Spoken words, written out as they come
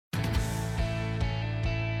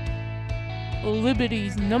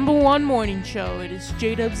Liberty's #1 morning show. It is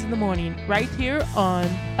J-Dubs in the Morning, right here on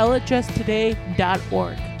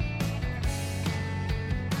lhstoday.org.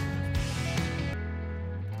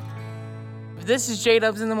 This is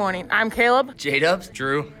J-Dubs in the Morning. I'm Caleb. J-Dubs.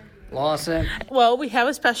 Drew. Lawson. Well, we have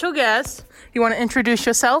a special guest. You want to introduce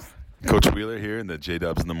yourself? Coach Wheeler here in the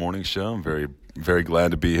J-Dubs in the Morning show. I'm very, very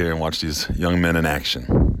glad to be here and watch these young men in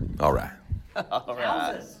action. All right. All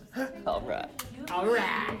right. All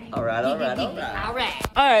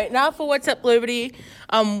right, now for What's Up, Liberty.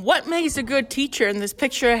 What makes a good teacher? And this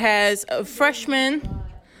picture has a freshman,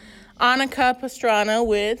 Annika Pastrana,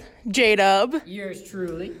 with J-Dub. Yours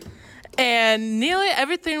truly. And nearly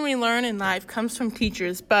everything we learn in life comes from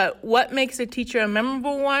teachers. But what makes a teacher a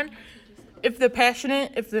memorable one? If they're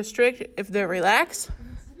passionate, if they're strict, if they're relaxed.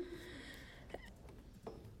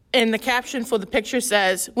 And the caption for the picture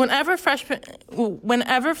says, whenever freshman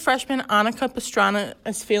Annika Pastrana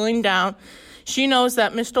is feeling down, she knows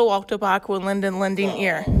that Mr. Walterbach will lend a lending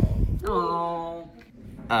ear. Oh.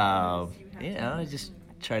 Just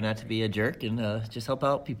try not to be a jerk and just help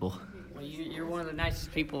out people. Well, you're one of the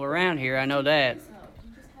nicest people around here. I know that.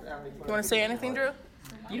 You want to say anything, Drew?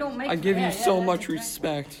 You don't make. I give you so much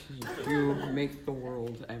respect. You make the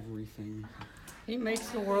world everything. He makes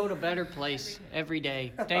the world a better place every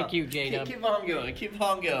day. Thank you, J-Dub. Keep on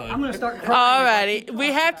going. I'm gonna start crying. Alrighty,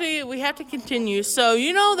 we have to continue. So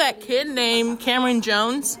you know that kid named Cameron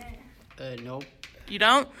Jones? Nope. You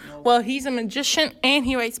don't? Nope. Well, he's a magician and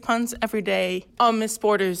he writes puns every day on Miss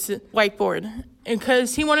Porter's whiteboard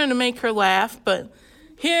because he wanted to make her laugh. But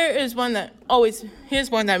here's one that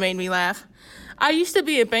made me laugh. I used to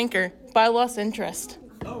be a banker, but I lost interest.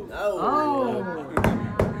 Oh.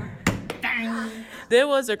 There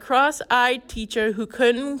was a cross-eyed teacher who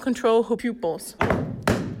couldn't control her pupils.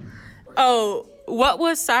 Oh, what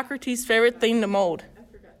was Socrates' favorite thing to mold?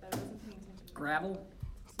 Gravel.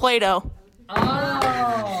 Play-Doh.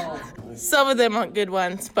 Oh. Some of them aren't good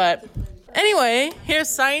ones, but anyway, here's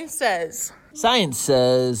Science Says. Science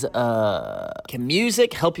says, can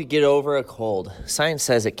music help you get over a cold? Science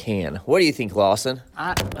says it can. What do you think, Lawson?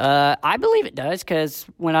 I believe it does, because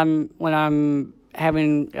when I'm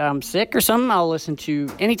sick or something, I'll listen to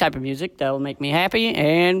any type of music that will make me happy,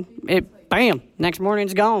 and bam, next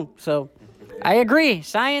morning's gone. So I agree.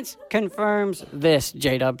 Science confirms this,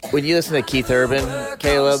 J-Dub. When you listen to Keith Urban,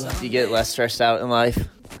 Caleb, do you get less stressed out in life?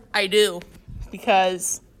 I do,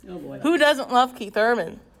 because who doesn't love Keith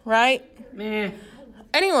Urban, right? Meh.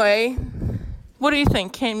 Anyway, what do you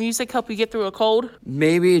think? Can music help you get through a cold?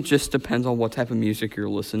 Maybe it just depends on what type of music you're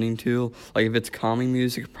listening to. Like, if it's calming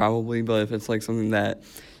music, probably. But if it's, like, something that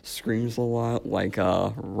screams a lot, like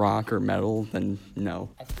rock or metal, then no.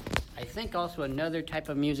 I think also another type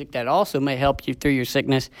of music that also may help you through your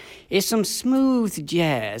sickness is some smooth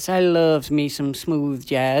jazz. I love me some smooth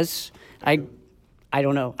jazz. I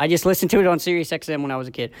don't know. I just listened to it on Sirius XM when I was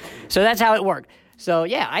a kid. So that's how it worked. So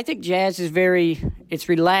yeah, I think jazz is it's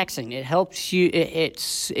relaxing. It helps you.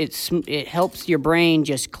 It helps your brain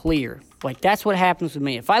just clear. Like, that's what happens with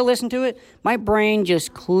me. If I listen to it, my brain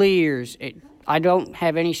just clears. I don't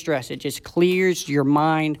have any stress. It just clears your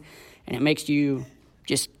mind, and it makes you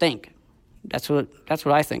just think. That's what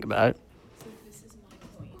I think about it.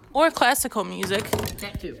 Or classical music,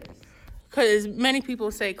 That too. because many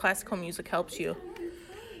people say classical music helps you.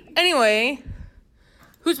 Anyway,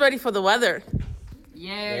 who's ready for the weather?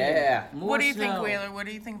 Yeah. What do you think, Wheeler? What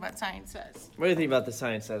do you think about Science Says? What do you think about the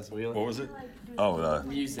Science says, Wheeler? What was it?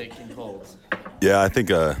 Music and colds. Yeah, I think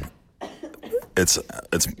it's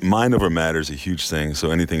mind over matter is a huge thing. So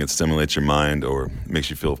anything that stimulates your mind or makes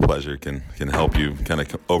you feel pleasure can help you kind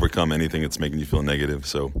of overcome anything that's making you feel negative.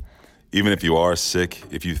 So even if you are sick,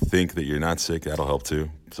 if you think that you're not sick, that'll help too.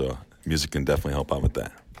 So music can definitely help out with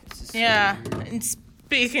that. Yeah, and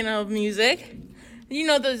speaking of music, you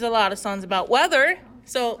know there's a lot of songs about weather.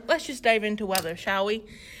 So let's just dive into weather, shall we?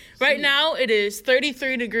 Right now it is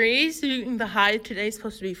 33 degrees. The high today is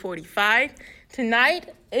supposed to be 45. Tonight,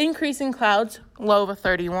 increasing clouds, low of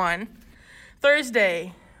 31.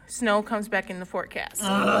 Thursday, snow comes back in the forecast.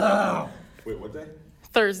 Wait, what day?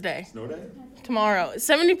 Thursday. Snow day? Tomorrow,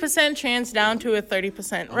 70% chance down to a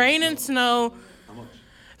 30%. Rain and snow, How much?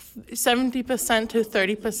 70% to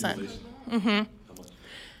 30%. Mm-hmm.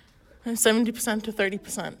 70% to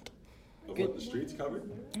 30%. What, the streets covered?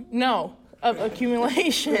 No, of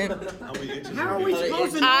accumulation. How many inches? How are we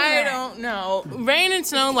supposed to know I that? don't know. Rain and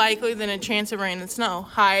snow likely, then a chance of rain and snow.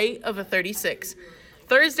 High of a 36.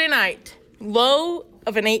 Thursday night, low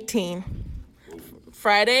of an 18.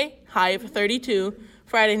 Friday, high of a 32.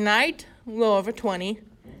 Friday night, low of a 20.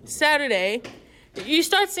 Saturday, you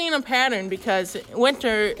start seeing a pattern because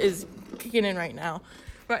winter is kicking in right now.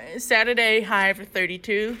 Right, Saturday, high of a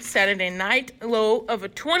 32. Saturday night, low of a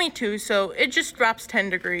 22, so it just drops 10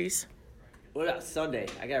 degrees. What about Sunday?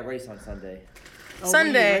 I got a race on Sunday.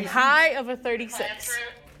 Sunday, high of a 36.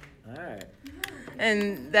 All right.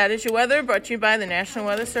 And that is your weather, brought to you by the National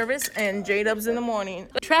Weather Service and J-Dubs in the morning.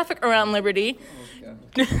 Traffic around Liberty.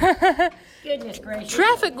 Goodness gracious.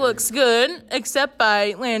 Traffic looks good, except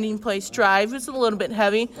by Landing Place Drive. It's a little bit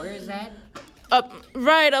heavy. Where is that?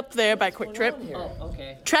 Right up there by Quick Trip. Oh,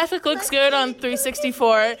 okay. Traffic looks good on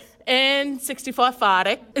 364 and 64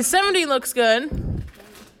 Fodic. 70 looks good.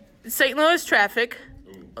 St. Louis traffic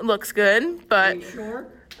looks good, but Sure.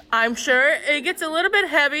 I'm sure it gets a little bit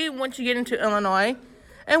heavy once you get into Illinois.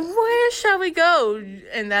 And where shall we go?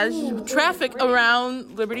 And that is traffic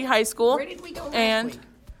around Liberty High School. Where did we go last And week?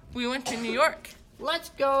 we went to New York. Let's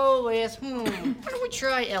go with, why don't we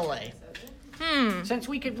try LA? Since last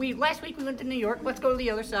week we went to New York, let's go to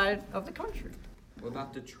the other side of the country. What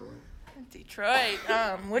about Detroit? Detroit.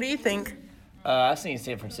 What do you think? I was thinking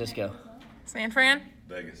San Francisco. San Fran?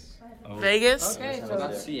 Vegas. Vegas? Okay, What so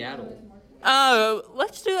about Seattle?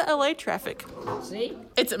 Let's do LA traffic. see?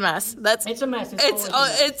 It's a mess. It's a mess.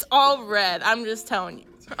 It's all red. I'm just telling you.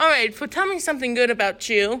 All right, tell me something good about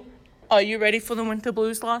you. Are you ready for the winter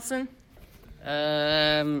blues, Lawson?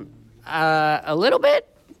 A little bit,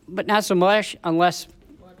 but not so much, unless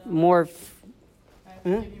more.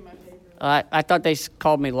 I thought they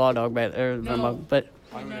called me Law Dog, but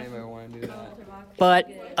Why would anybody want to do that? But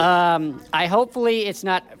I hopefully it's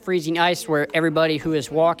not freezing ice where everybody who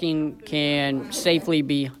is walking can safely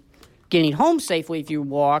be getting home safely if you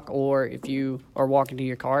walk or if you are walking to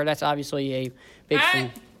your car. That's obviously a big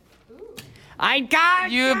thing.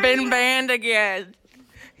 You've been banned again.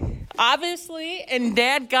 Obviously, and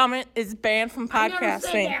dadgummit is banned from I never said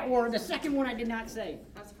podcasting. that word. The second one I did not say.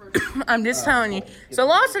 I'm just telling you. So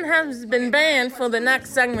Lawson has been banned for the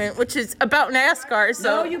next segment, which is about NASCAR.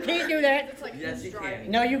 So No, you can't do that. Yes, you can.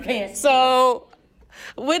 No, you can't. So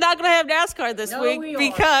we're not gonna have NASCAR this No, week we are.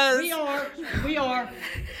 because We are.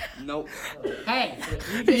 Nope. Hey,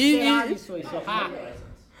 you just said obviously, so hi.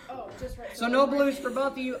 So no blues for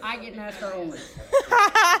both of you. I get NASCAR only.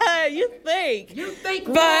 you think. You think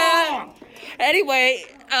But wrong. anyway,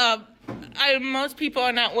 most people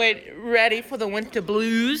are not ready for the winter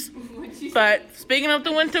blues. But speaking of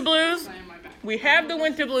the winter blues, we have the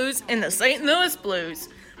winter blues and the St. Louis blues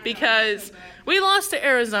because we lost to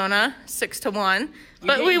Arizona 6-1,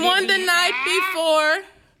 but we won the night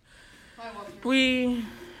before. We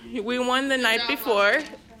won the night before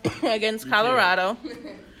against Colorado.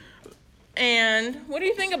 And what do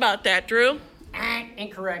you think about that, Drew?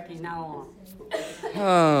 Incorrect. He's now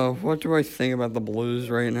on. What do I think about the Blues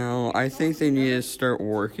right now? I think they need to start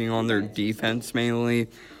working on their defense mainly,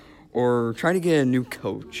 or try to get a new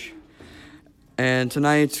coach. And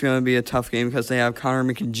tonight's going to be a tough game because they have Connor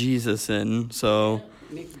McJesus in, so...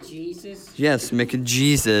 McJesus? Yes,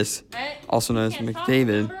 McJesus, also known as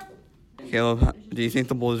McDavid. Caleb, do you think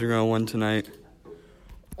the Blues are going to win tonight?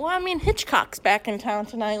 Well, I mean, Hitchcock's back in town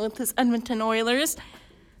tonight with his Edmonton Oilers.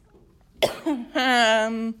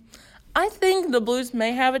 I think the Blues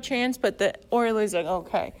may have a chance, but the Oilers are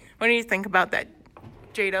okay. What do you think about that,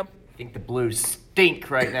 J-Dub? I think the Blues stink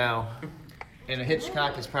right now. And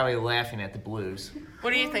Hitchcock is probably laughing at the Blues.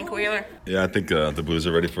 What do you think, Wheeler? Yeah, I think the Blues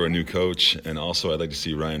are ready for a new coach, and also I'd like to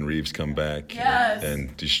see Ryan Reeves come back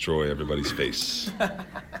and destroy everybody's face.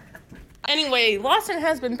 Anyway, Lawson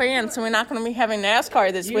has been banned, so we're not going to be having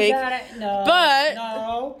NASCAR this week. No. But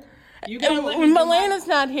No. You gotta let me do Melana's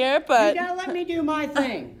not here, You gotta let me do my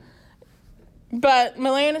thing. but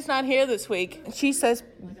Melana's not here this week. She says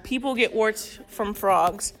people get warts from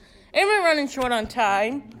frogs. And we're running short on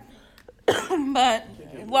time. But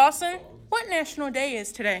Lawson, what national day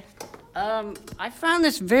is today? I found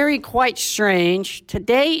this very quite strange.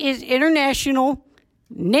 Today is International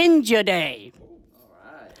Ninja Day.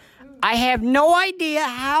 I have no idea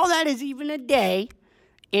how that is even a day.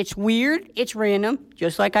 It's weird. It's random,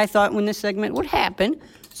 just like I thought when this segment would happen.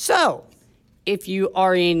 So, if you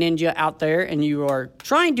are a ninja out there and you are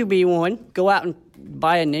trying to be one, go out and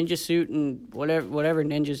buy a ninja suit and whatever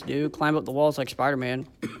ninjas do, climb up the walls like Spider-Man.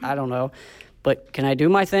 I don't know. But can I do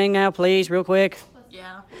my thing now, please, real quick?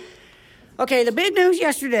 Yeah. Okay, the big news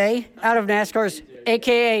yesterday out of NASCAR's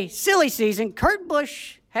AKA silly season, Kurt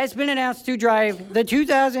Busch has been announced to drive the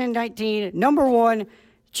 2019 #1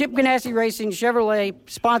 Chip Ganassi Racing Chevrolet,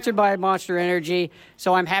 sponsored by Monster Energy.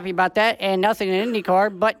 So I'm happy about that, and nothing in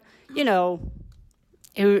IndyCar. But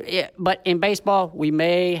but in baseball, we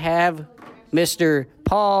may have Mr.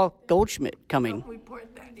 Paul Goldschmidt coming. Report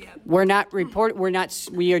that yet.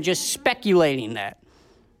 We are just speculating that.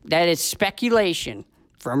 That is speculation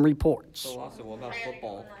from reports. So, also, what about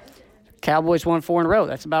football? Cowboys won 4 in a row.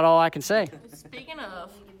 That's about all I can say. Speaking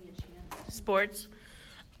of sports,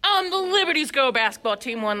 the Liberty's girl basketball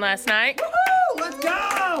team won last night. Woo! Let's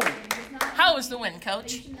go! How was the win,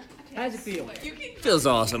 Coach? How's it feel? Feels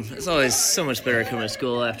awesome. It's always so much better coming to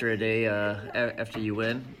school after a day after you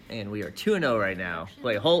win. And we are 2-0 right now.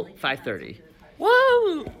 Play Holt, 5:30.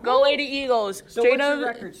 Woo! Go Lady Eagles. So what's your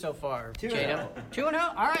record so far, J-Dub? 2-0?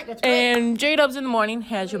 All right, that's good. And J-Dubs in the morning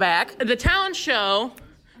has your back. The talent show,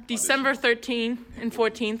 December 13th and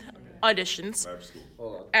 14th, auditions.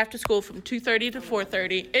 After school from 2:30 to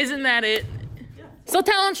 4:30. Isn't that it? So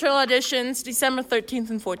talent show auditions, December 13th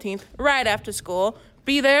and 14th, right after school.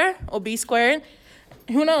 Be there or be squared.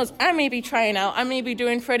 Who knows? I may be trying out. I may be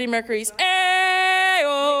doing Freddie Mercury's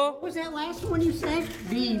Ayo. What was that last one you said?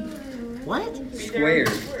 Be what? Squared.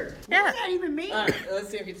 Yeah. What does that even mean? Let's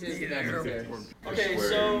see if we can see that. Okay,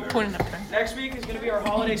 so Pointing up there. next week is going to be our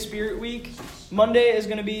holiday spirit week. Monday is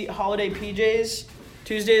going to be holiday PJs.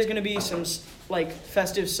 Tuesday is going to be some like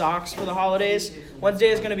festive socks for the holidays. Wednesday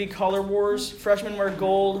is going to be color wars. Freshmen wear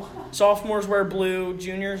gold, sophomores wear blue,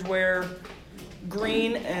 juniors wear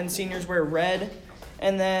green, and seniors wear red.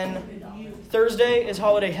 And then Thursday is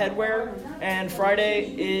holiday headwear, and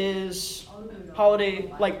Friday is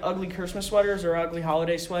holiday like ugly Christmas sweaters or ugly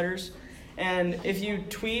holiday sweaters. And if you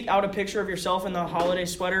tweet out a picture of yourself in the holiday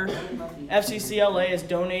sweater, FCCLA is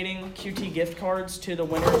donating QT gift cards to the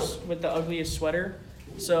winners with the ugliest sweater.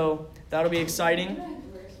 So that'll be exciting.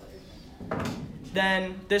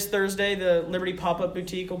 Then this Thursday, the Liberty Pop-Up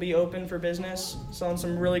Boutique will be open for business, selling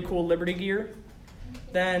some really cool Liberty gear.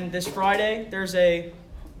 Then this Friday, there's an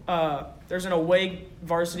away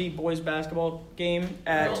varsity boys basketball game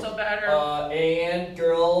at. And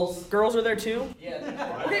girls. Girls are there too.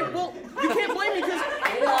 Yeah. Okay, well you can't blame me because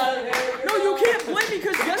no, you can't blame me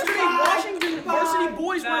because yesterday Washington varsity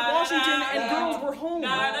boys were at Washington and girls were home.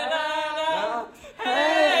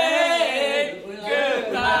 Hey,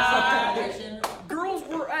 Girls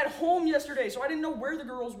were at home yesterday, so I didn't know where the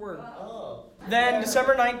girls were. Then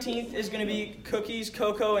December 19th is going to be cookies,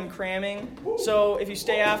 cocoa, and cramming. So if you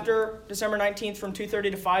stay after December 19th from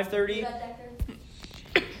 2:30 to 5:30,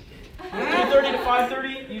 2:30 to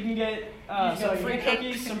 5:30, you can get some free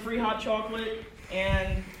cookies, some free hot chocolate,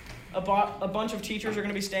 and a bunch of teachers are going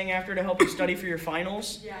to be staying after to help you study for your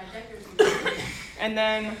finals. And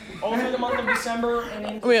then all through the month of December and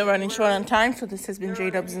into We are running short on time, so this has been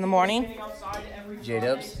J-Dubs in the morning.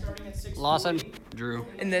 J-Dubs. Lawson. Drew.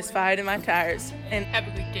 And this fire in my tires. And have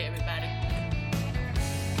a good day, everybody.